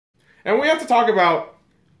And we have to talk about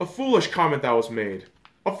a foolish comment that was made.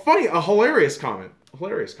 A hilarious comment. A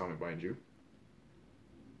hilarious comment, mind you.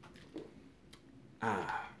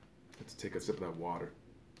 Let's take a sip of that water.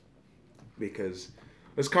 Because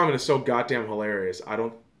this comment is so goddamn hilarious. I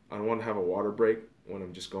don't want to have a water break when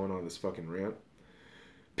I'm just going on this fucking rant.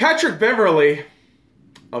 Patrick Beverly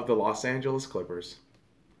of the Los Angeles Clippers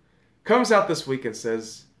comes out this week and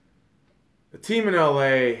says, the team in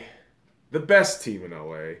LA, the best team in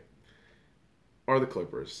LA, are the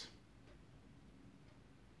Clippers.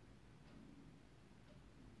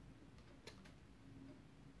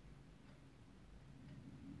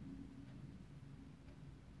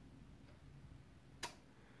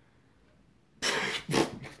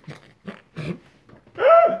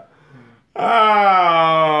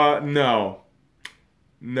 No.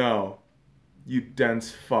 No. You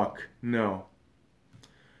dense fuck. No.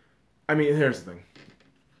 I mean, here's the thing.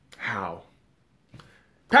 How?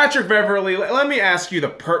 Patrick Beverly, let me ask you the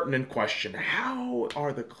pertinent question. How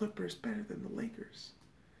are the Clippers better than the Lakers?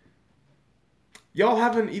 Y'all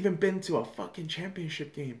haven't even been to a fucking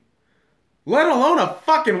championship game. Let alone a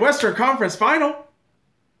fucking Western Conference final.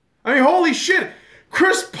 I mean, holy shit.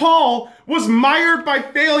 Chris Paul was mired by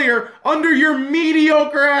failure under your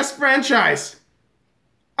mediocre-ass franchise.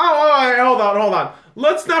 Hold on.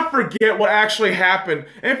 Let's not forget what actually happened.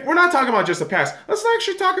 And we're not talking about just the past. Let's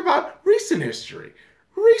actually talk about recent history.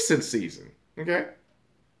 Recent season. Okay?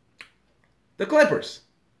 The Clippers.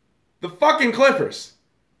 The fucking Clippers.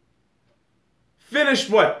 Finished,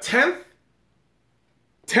 what, 10th?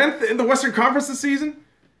 10th in the Western Conference this season?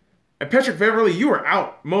 And Patrick Beverly, you were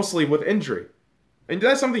out mostly with injury. And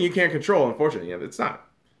that's something you can't control, unfortunately. Yeah, it's not.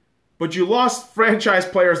 But you lost franchise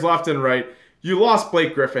players left and right. You lost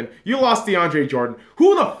Blake Griffin. You lost DeAndre Jordan.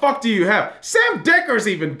 Who the fuck do you have? Sam Decker's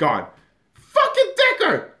even gone. Fucking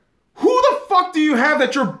Decker! Who the fuck do you have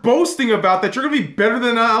that you're boasting about that you're going to be better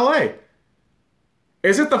than LA?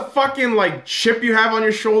 Is it the fucking, like, chip you have on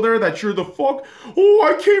your shoulder that you're the fuck? Oh,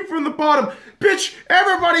 I came from the bottom. Bitch,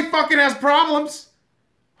 everybody fucking has problems.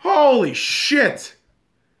 Holy shit.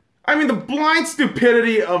 I mean, the blind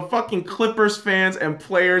stupidity of fucking Clippers fans and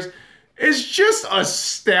players is just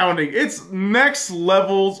astounding. It's next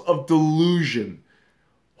levels of delusion.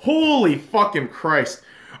 Holy fucking Christ.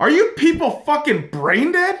 Are you people fucking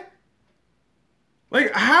brain dead?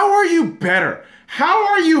 Like, how are you better? How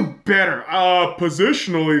are you better?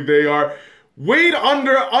 Positionally they are. Weighed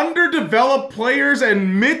under underdeveloped players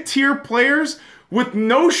and mid-tier players with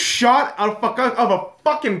no shot of a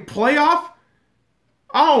fucking playoff?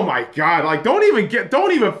 Oh my god, like don't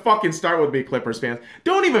even fucking start with me, Clippers fans.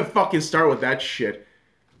 Don't even fucking start with that shit.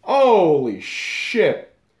 Holy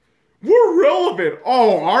shit. We're relevant.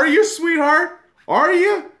 Oh, are you, sweetheart? Are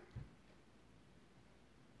you?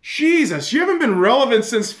 Jesus, you haven't been relevant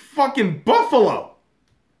since fucking Buffalo.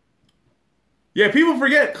 Yeah, people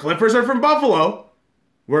forget Clippers are from Buffalo,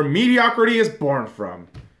 where mediocrity is born from.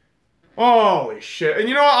 Holy shit. And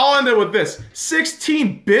you know what? I'll end it with this.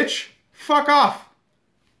 16, bitch. Fuck off.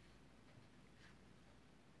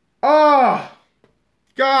 Oh,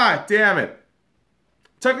 god damn it.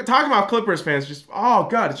 Talking about Clippers fans, just, oh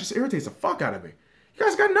god, it just irritates the fuck out of me. You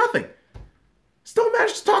guys got nothing. Still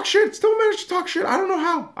managed to talk shit. I don't know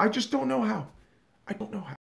how. I just don't know how. I don't know how.